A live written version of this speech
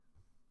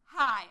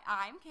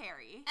I'm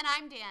Carrie. And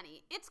I'm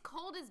Danny. It's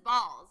cold as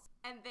balls.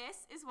 And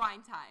this is Wine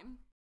Time.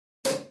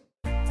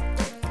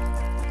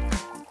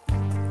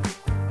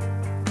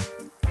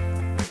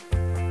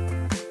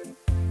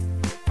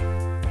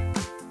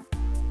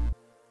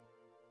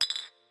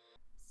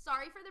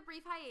 Sorry for the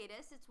brief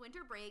hiatus. It's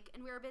winter break, and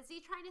we were busy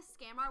trying to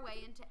scam our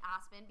way into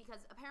Aspen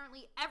because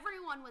apparently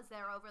everyone was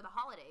there over the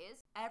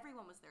holidays.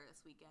 Everyone was there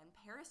this weekend.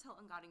 Paris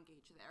Hilton got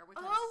engaged there, which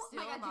Oh I'm still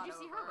my god, not did you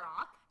see over. her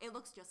rock? It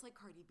looks just like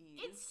Cardi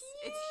B's. It's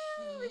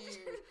huge.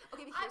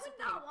 Okay, but I here's would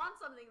the thing. not want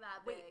something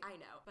that big. Wait, I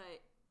know,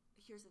 but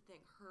here's the thing.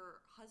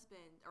 Her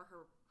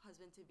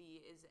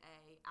husband-to-be is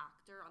a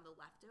actor on The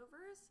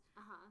Leftovers.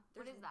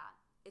 What is that?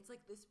 It's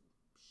like this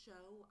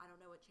show. I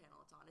don't know what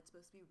channel it's on. It's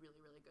supposed to be really,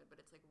 really good,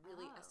 but it's like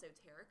really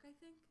esoteric, I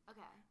think.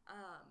 Okay.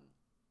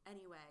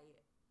 Anyway,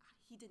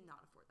 he did not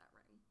afford that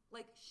ring.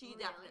 Like, she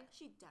Really?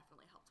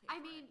 definitely helped pay I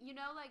for mean, it. you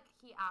know, like,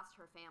 he asked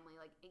her family,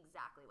 like,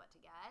 exactly what to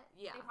get.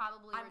 Yeah. They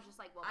probably were just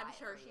like, well, I'm buy it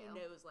sure for she you.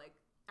 knows, like,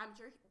 I'm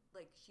sure,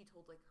 like, she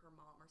told, like, her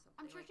mom or something.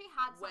 I'm sure like, she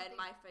had something. When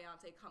my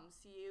fiance comes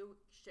to you,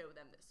 show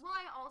them this. Well,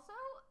 I also,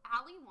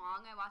 Ali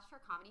Wong, I watched her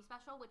comedy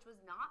special, which was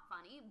not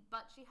funny,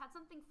 but she had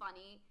something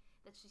funny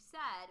that she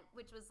said,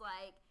 which was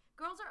like,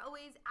 girls are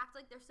always act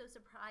like they're so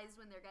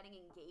surprised when they're getting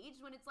engaged,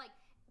 when it's like,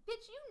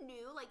 bitch, you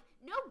knew, like,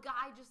 no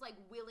guy just, like,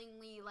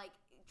 willingly, like,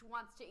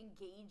 wants to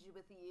engage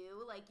with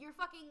you. Like, you're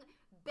fucking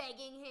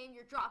begging him,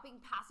 you're dropping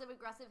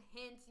passive-aggressive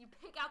hints, you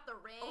pick out the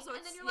ring, Also,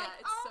 and then you're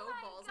like, it's oh so my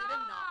ballsy God. to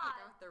not pick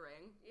out the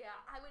ring. Yeah,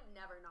 I would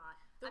never not.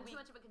 I'm too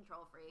much of a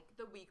control freak.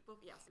 The week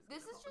before, yes.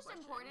 This is just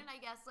important, I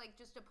guess, like,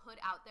 just to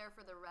put out there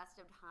for the rest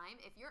of time.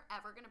 If you're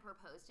ever going to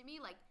propose to me,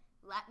 like,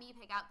 let me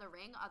pick out the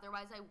ring,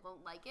 otherwise I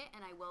won't like it,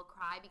 and I will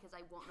cry because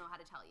I won't know how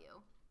to tell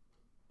you.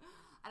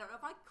 I don't know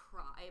if I'd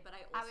cry, but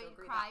I also would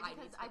agree cry that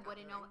because I I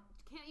wouldn't know.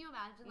 Can't you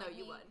imagine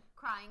you me would.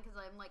 crying because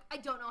I'm like, I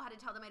don't know how to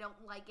tell them I don't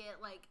like it,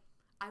 like...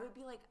 I would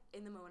be like,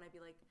 in the moment, I'd be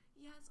like,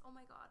 yes, oh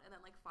my God. And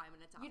then like 5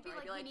 minutes after, You'd be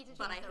I'd like, be we like, need to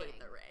but I change the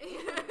hate ring. the ring.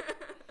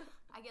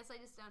 I guess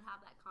I just don't have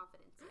that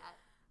confidence yet.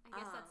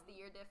 I guess that's the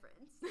year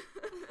difference.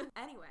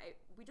 Anyway,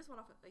 we just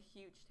went off a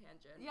huge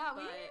tangent. Yeah,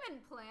 we didn't even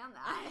plan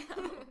that. I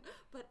know.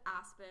 But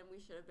Aspen,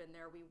 we should have been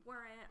there. We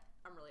weren't.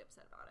 I'm really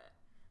upset about it.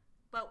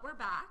 But we're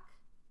back.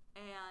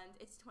 And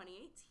it's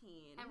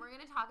 2018. And we're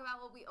going to talk about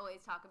what we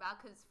always talk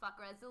about, because fuck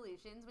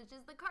resolutions, which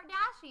is the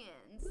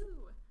Kardashians.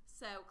 Woo.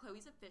 So,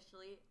 Khloe's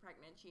officially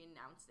pregnant. She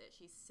announced it.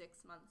 She's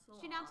 6 months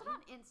along. She announced it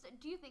on Insta.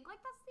 Do you think, like,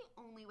 that's the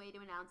only way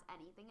to announce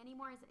anything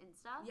anymore is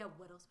Insta? Yeah,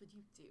 what else would you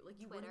do? Like,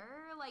 you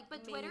Twitter? Like,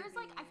 but Twitter is,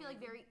 like, I feel like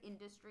very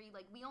industry.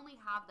 Like, we only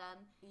have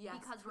them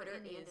because Twitter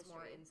we're in the is industry.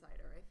 more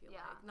insider, I feel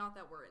like. Not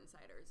that we're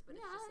insiders, but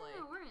it's just like...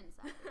 No, we're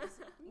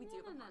insiders. We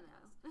do have a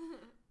podcast.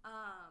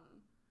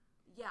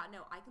 Yeah,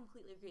 no, I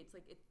completely agree. It's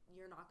like,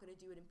 you're not going to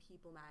do it in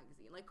People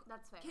magazine. Like,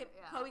 that's fair,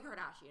 Khloe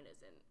Kardashian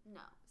isn't.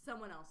 No.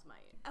 Someone else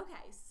might.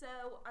 Okay,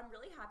 so I'm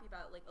really happy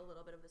about, like, a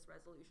little bit of this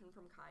resolution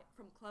from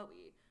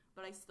Khloe,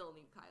 but I still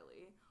need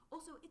Kylie.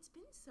 Also, it's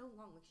been so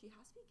long. Like, she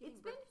has to be giving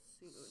birth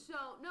soon.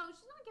 No,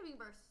 she's not giving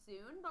birth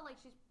soon, but,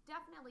 like, she's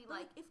definitely,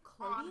 but, like, if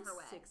Khloe on is her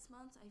way. 6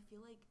 months, I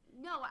feel like...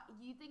 No,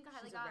 you think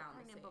Kylie she's got around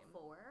the pregnant same.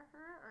 before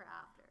her or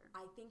after?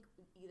 I think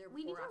either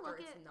we before need to or after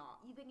look it's at,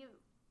 not. You think it...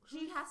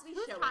 She has to be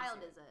whose showing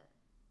child soon. is it?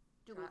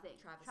 Do we think?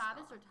 Travis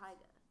Travis or Scott's.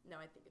 Tyga?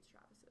 No, I think it's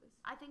Travis's.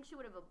 I think she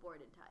would have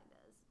aborted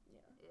Tyga's.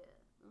 Yeah. Okay.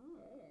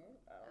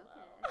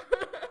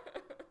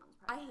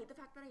 I hate the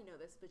fact that I know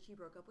this, but she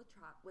broke up with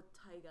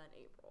Tyga in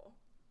April.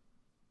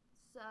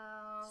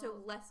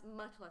 So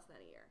much less than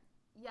a year.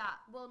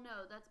 Yeah, well,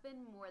 no, that's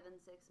been more than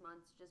 6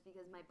 months just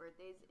because my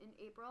birthday's in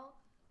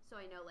April. So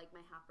I know, like,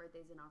 my half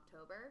birthday's in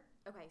October.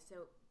 Okay,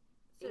 so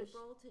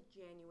April to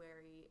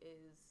January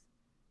is...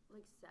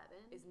 Like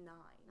 7? Is 9.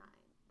 9.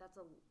 That's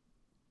a...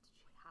 Did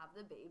she have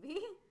the baby?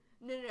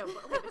 No,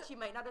 but she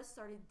might not have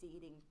started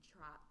dating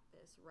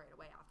Travis right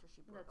away after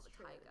she broke up with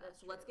Tyga.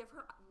 That's so let's give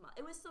her a month.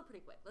 It was still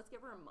pretty quick. Let's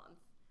give her a month.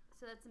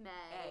 So that's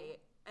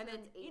May. And so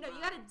then, you months.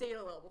 gotta date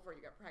a little before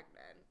you get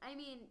pregnant. I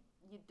mean,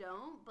 you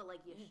don't, but,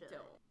 like, you should.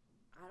 Don't.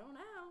 I don't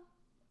know.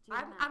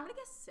 I'm gonna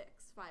guess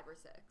 5 or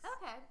 6.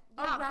 Okay.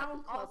 Yeah,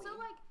 around also, Khloe.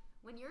 like,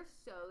 when you're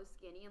so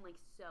skinny and, like,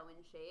 so in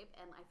shape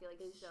and I feel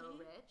like Is so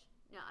she? rich.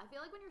 No, I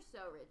feel like when you're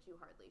so rich, you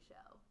hardly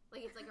show.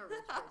 Like, it's like a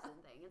rich person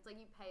thing. It's like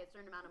you pay a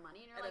certain amount of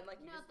money and you're then, like,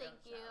 you no, just thank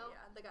don't you. show.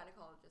 Yeah, the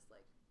gynecologist,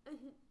 like,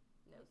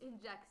 knows.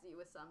 Injects you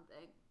with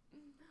something.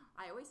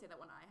 I always say that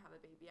when I have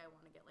a baby, I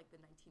want to get, like, the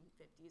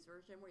 1950s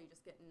version where you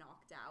just get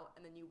knocked out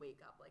and then you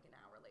wake up, like, an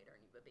hour later and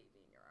you have a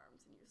baby in your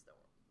arms and you just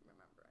don't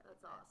remember it.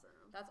 That's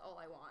awesome. That's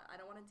all I want. I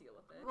don't want to deal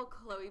with it. Well,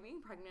 Khloe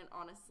being pregnant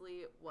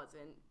honestly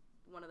wasn't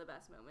one of the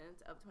best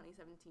moments of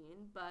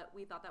 2017, but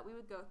we thought that we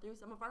would go through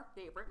some of our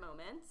favorite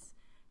moments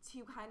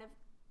to kind of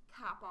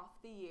cap off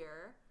the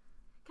year.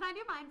 Can I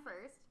do mine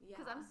first? Yeah.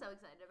 Because I'm so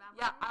excited about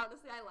mine. Yeah,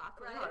 honestly, I laughed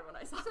really hard when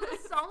I saw So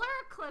it. the solar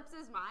eclipse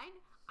is mine.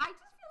 I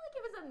just feel like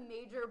it was a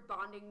major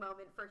bonding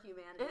moment for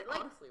humanity. It like,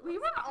 honestly was. we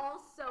were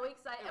all so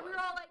excited. It And we was.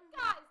 were all like,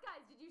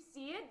 guys, did you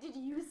see it? Did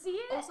you see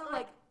it? Also,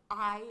 like,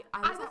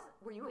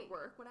 Were you at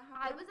work when it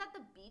I happened? was at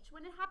the beach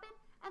when it happened,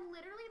 and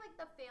literally, like,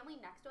 the family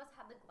next to us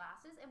had the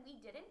glasses, and we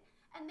didn't,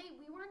 and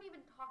we weren't even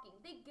talking.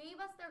 They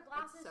gave us their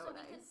glasses so we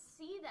could nice.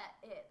 see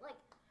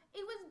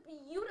it was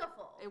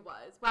beautiful. It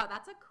was. Wow,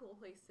 that's a cool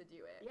place to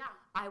do it. Yeah.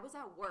 I was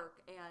at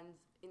work and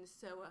in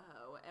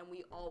Soho, and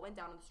we all went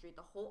down the street,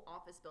 the whole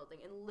office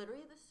building, and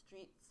literally the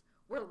streets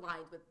were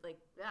lined with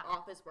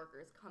office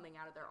workers coming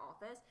out of their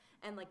office,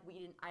 and I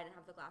didn't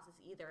have the glasses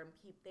either, and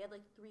they had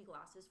 3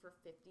 glasses for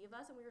 50 of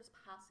us, and we were just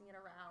passing it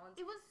around.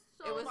 It was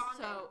so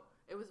bonding.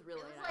 It was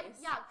really it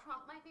was nice.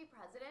 Trump might be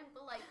president,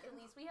 but at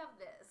least we have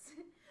this.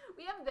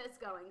 We have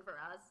this going for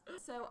us.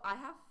 So I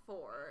have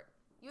 4.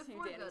 You have to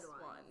 4 Danny's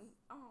good ones.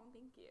 Oh,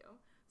 thank you.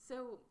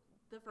 So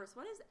the first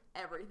one is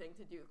everything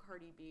to do with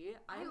Cardi B.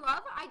 I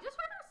love her. I just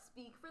heard her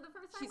speak for the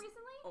first time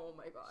recently. Oh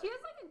my god. She has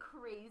a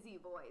crazy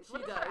voice. She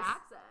What is does. her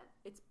accent?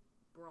 It's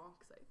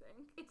Bronx, I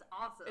think. It's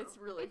awesome. It's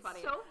really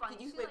funny. So funny.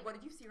 What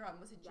did you see her on?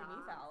 Was it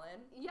Jimmy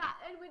Fallon? Yeah,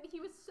 and when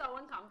he was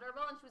so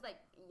uncomfortable, and she was like,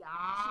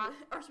 "Yeah,"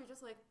 she was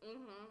just like,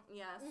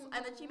 yes.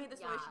 And then she made this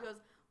noise. She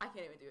goes, I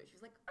can't even do it. She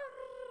was like,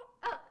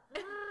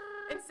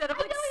 instead of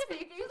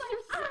speaking, she was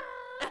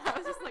and I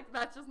was just like,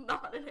 that's just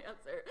not an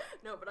answer.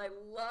 No, but I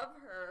love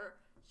her.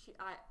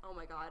 Oh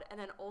my god.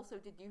 And then also,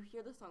 did you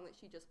hear the song that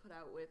she just put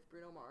out with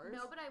Bruno Mars?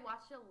 No, but I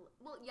watched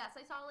well, yes,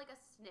 I saw a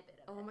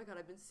snippet of it. Oh my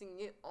god, I've been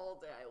singing it all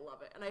day. I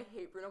love it. And I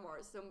hate Bruno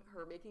Mars, so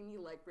her making me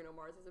like Bruno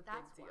Mars is a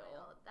big deal.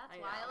 That's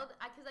wild.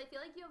 Because I feel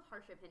like you have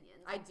harsh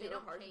opinions. I do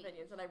have harsh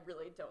opinions, and I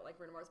really don't like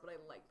Bruno Mars, but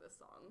I like this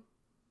song.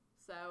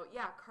 So,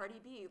 yeah, Cardi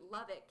B,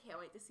 love it.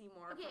 Can't wait to see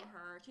more from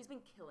her. She's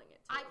been killing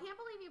it, too. I can't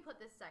believe you put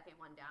this second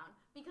one down,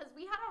 because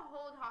we had a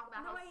whole talk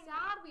about how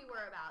sad we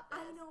were about this.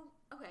 I know.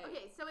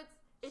 Okay, so it's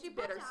she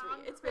put bittersweet.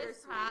 down It's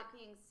Chris bittersweet. Pratt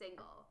being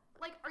single.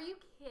 Are you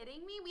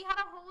kidding me? We had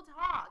a whole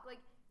talk.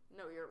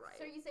 No, you're right.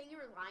 So are you saying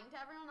you were lying to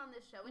everyone on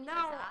this show when you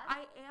No, were sad?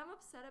 I am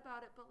upset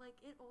about it, but,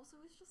 it also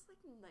is just,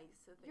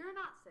 nice to think. You're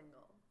not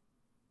single.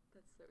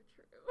 That's so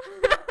true.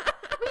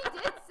 We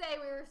did say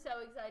we were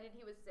so excited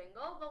he was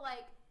single,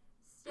 but,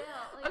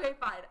 still, okay,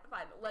 fine.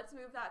 Let's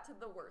move that to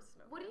the worst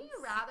moments. Wouldn't you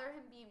rather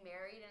him be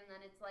married and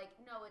then it's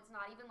no, it's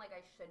not even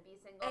I should be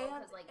single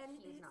because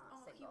he's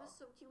not single. He was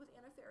so cute with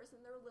Anna Faris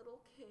and their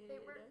little kid.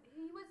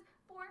 He was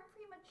born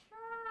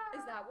premature.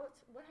 Is that what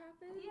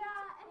happened?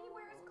 Yeah, and he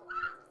wears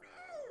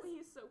glasses.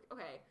 He's so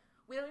okay.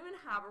 We don't even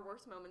have a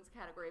worst moments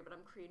category, but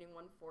I'm creating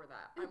one for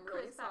that. I'm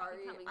really Chris Pratt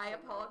sorry. becoming I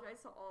single.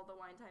 apologize to all the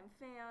Wine Time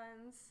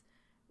fans.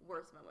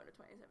 Worst moment of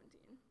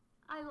 2017.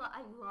 I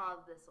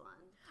love this one.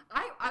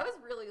 I was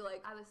really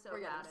I was so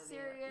we're proud getting of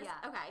serious. you.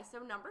 Yeah. Okay, so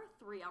number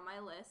 3 on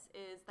my list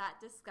is that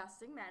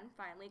disgusting men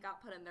finally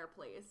got put in their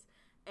place.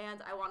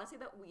 And I want to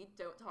say that we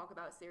don't talk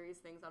about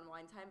serious things on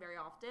Wine Time very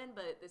often,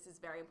 but this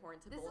is very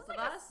important to both of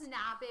us. This is a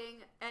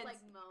snapping and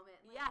moment.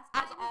 Yes,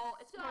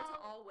 it's more to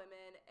all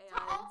women and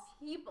to all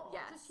people.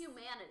 Yes, just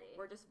humanity.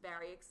 We're just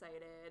very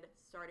excited.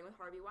 Starting with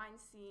Harvey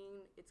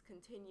Weinstein, it's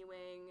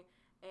continuing.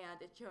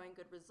 And it's showing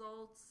good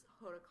results.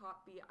 Hoda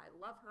Kotb, I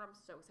love her. I'm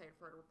so excited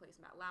for her to replace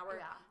Matt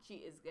Lauer. Yeah. She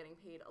is getting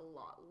paid a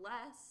lot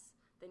less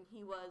than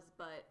he was,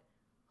 but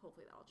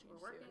hopefully that'll change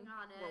We're working soon.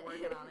 on it. We're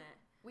working on it.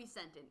 We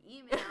sent an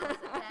email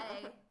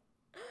today.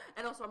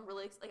 And also, I'm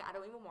really I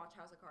don't even watch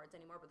House of Cards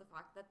anymore, but the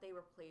fact that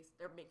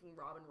they're making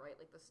Robin Wright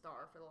the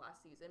star for the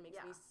last season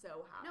makes me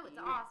so happy. No, it's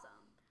awesome.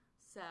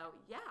 So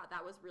yeah,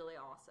 that was really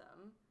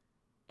awesome.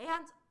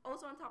 And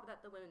also on top of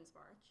that, the Women's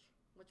March,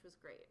 which was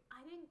great.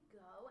 I didn't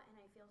go, and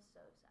I feel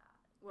so sad.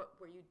 What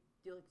were you?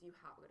 Do you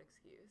have a good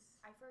excuse?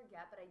 I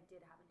forget, but I did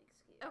have an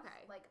excuse.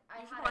 Okay.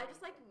 I you should had probably just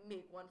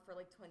make one for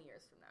 20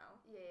 years from now.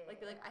 Yeah.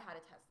 Be I had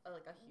a test, a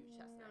huge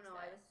test. No,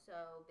 I was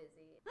so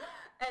busy.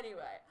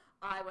 Anyway,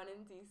 I went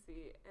in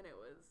DC and it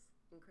was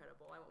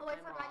incredible. I went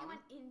with my forgot mom. you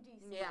went in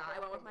DC. Yeah,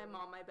 I went with my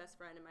mom, my best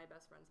friend, and my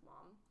best friend's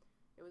mom.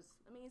 It was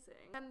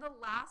amazing. And the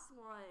last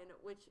one,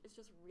 which is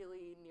just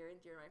really near and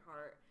dear to my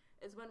heart,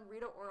 is when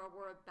Rita Ora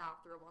wore a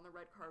bathrobe on the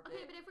red carpet.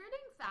 Okay, but if we're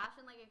doing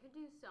fashion, I could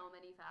do so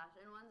many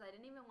fashion ones. I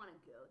didn't even want to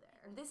go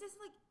there. This is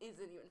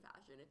isn't even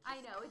fashion. It's just I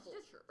know, it's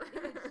culture.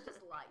 it's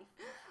just life.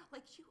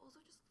 She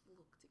also just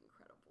looked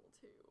incredible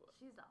too.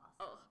 She's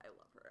awesome. Oh, I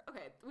love her.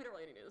 Okay, we don't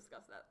really need to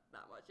discuss that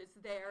much. It's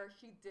there.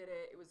 She did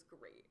it. It was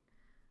great.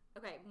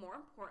 Okay, more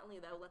importantly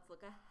though, let's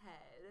look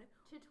ahead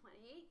to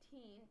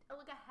 2018. Oh,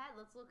 look ahead.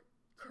 Let's look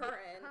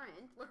current.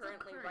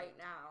 Currently, right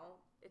now,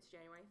 it's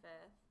January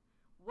 5th.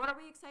 What are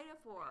we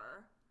excited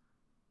for?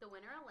 The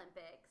Winter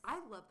Olympics. I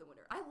love the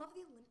Winter. I love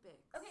the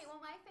Olympics. Okay, well,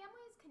 my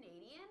family is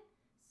Canadian,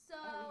 so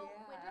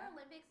Winter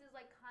Olympics is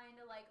kind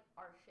of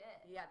our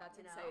shit. Yeah,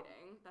 that's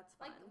exciting. That's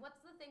fun.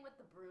 What's the thing with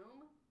the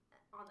broom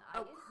on the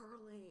ice? Oh,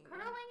 curling.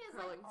 Curling is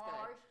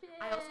our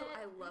shit.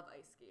 I love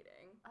ice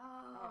skating.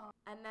 Oh.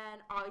 And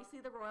then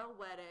obviously the royal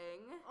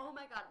wedding. Oh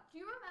my god. Do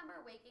you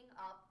remember waking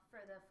up for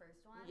the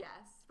first one?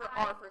 Yes, for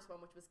our first one,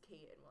 which was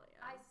Kate and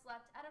William. I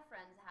slept at a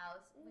friend's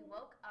house. We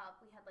woke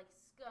up. We had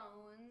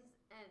scones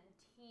and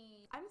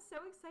tea. I'm so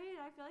excited.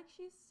 I feel like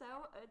she's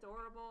so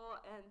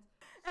adorable and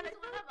she's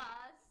one of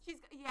us.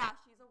 She's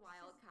a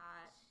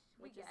wildcat,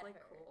 which is her.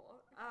 cool.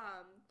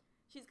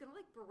 she's gonna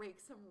like break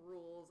some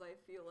rules, I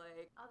feel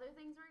like. Other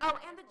things we're Oh,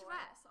 excited and the for.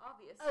 dress,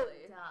 obviously. Oh,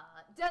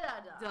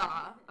 duh.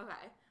 Duh.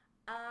 Okay.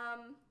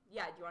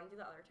 Yeah, do you want to do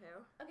the other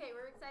two? Okay,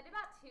 we're excited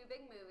about two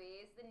big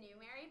movies, the new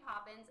Mary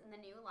Poppins and the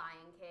new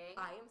Lion King.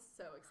 I am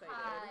so excited.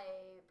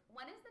 Hype.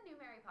 When is the new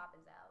Mary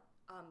Poppins out?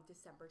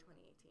 December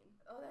 2018.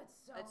 Oh, that's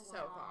so It's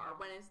so far.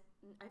 When is,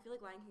 I feel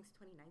like Lion King's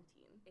 2019.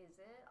 Is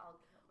it? I'll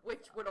kill myself.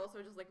 Which would also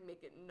just like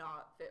make it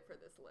not fit for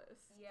this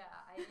list. Yeah,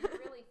 I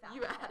really found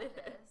You added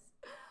this.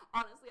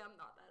 Honestly, I'm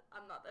not that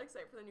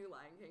excited for the new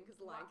Lion King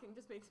because the Lion King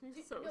just makes me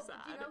so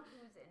sad. Do you know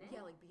who's in it?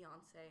 Yeah, like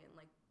Beyonce and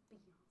like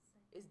Beyonce.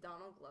 is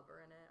Donald Glover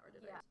in it or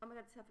did Yeah. I? Oh my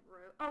God, Seth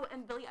Rogen. Oh,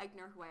 and Billy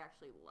Eichner, who I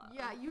actually love.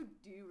 Yeah, you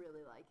do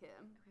really like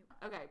him.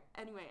 Okay.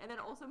 Anyway, and then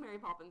also Mary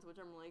Poppins,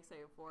 which I'm really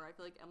excited for. I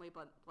feel like Emily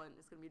Blunt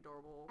is gonna be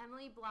adorable.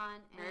 Emily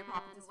Blunt and Mary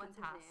Poppins is what's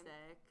fantastic. his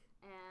name?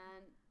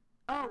 And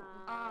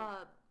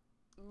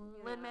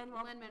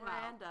Lin-Manuel Lin-Manuel.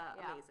 Miranda,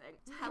 Yeah. amazing.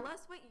 Tell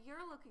us what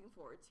you're looking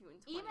forward to in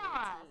 2018. Email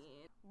us.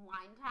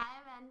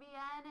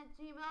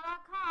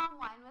 winetimembn@gmail.com.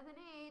 Wine with an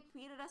H.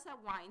 Tweeted us at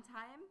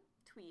WineTime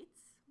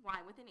Tweets,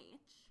 wine with an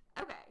H.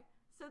 Okay,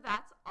 so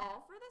that's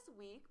all for this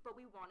week, but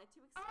we wanted to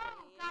explain.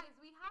 Oh, guys,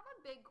 we have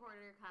a big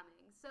quarter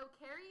coming. So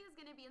Carrie is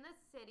going to be in the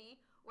city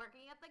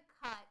working at the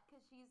Cut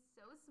because she's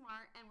so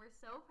smart and we're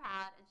so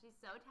proud and she's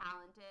so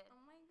talented. Oh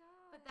my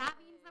God. But that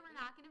means that we're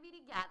not going to be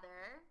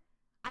together.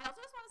 I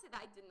also just want to say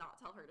that I did not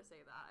tell her to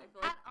say that. I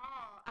feel like At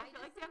all. I feel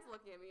like Dan's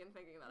looking at me and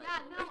thinking that.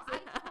 Yeah, I told no, her to I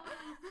say that.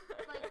 totally,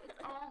 like,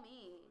 it's all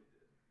me.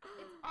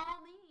 It's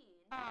all me.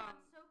 I'm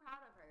so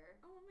proud of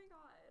her. Oh my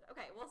God.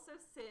 Okay, well, so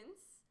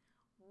since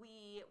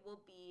we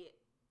will be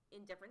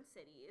in different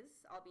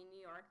cities, I'll be in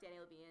New York, Danny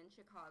will be in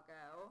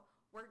Chicago.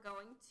 We're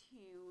going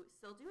to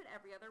still do it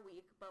every other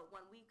week, but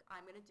one week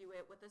I'm going to do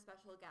it with a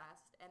special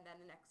guest, and then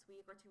the next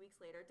week or 2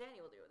 weeks later, Danny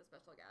will do it with a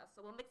special guest.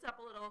 So we'll mix it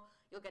up a little.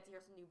 You'll get to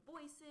hear some new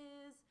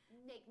voices.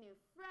 Make new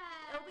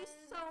friends. It'll be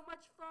so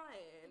much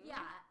fun.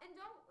 Yeah, and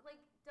don't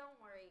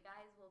worry,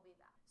 guys, we'll be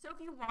back. So if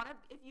you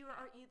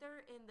are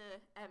either in the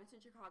Edmonton,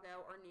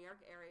 Chicago, or New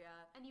York area,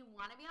 And you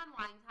want to be on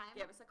Wine Time,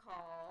 give us a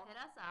call. hit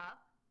us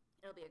up.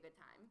 It'll be a good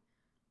time.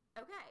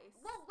 Okay.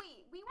 Well,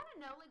 wait, we want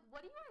to know, like, what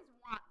do you guys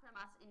want from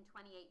us in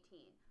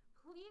 2018?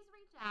 Please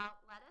reach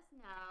out, let us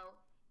know,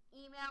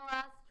 email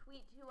us,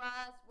 tweet to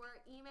us.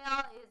 Our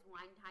email is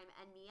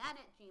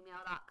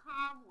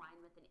winetimembn@gmail.com,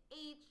 wine with an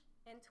H.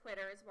 And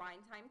Twitter is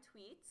WineTime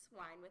Tweets,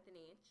 wine with an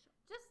H.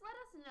 Just let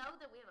us know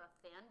that we have a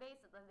fan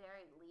base at the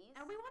very least.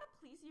 And we want to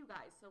please you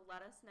guys, so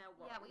let us know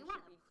what we we wanna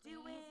should be please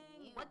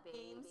doing, you, what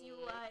games you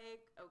baby.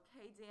 like.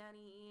 Okay,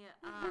 Danny.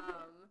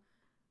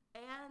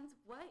 And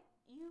what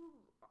you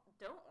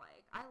don't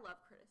like. I love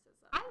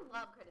criticism. I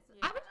love criticism.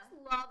 Yeah. I would just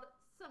love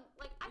some,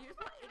 like, I You just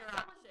just want want someone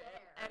interaction,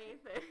 there.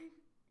 anything.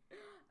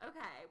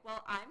 Okay,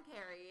 well, I'm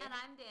Carrie. And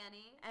I'm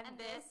Danny. And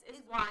this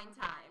is Wine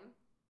Time.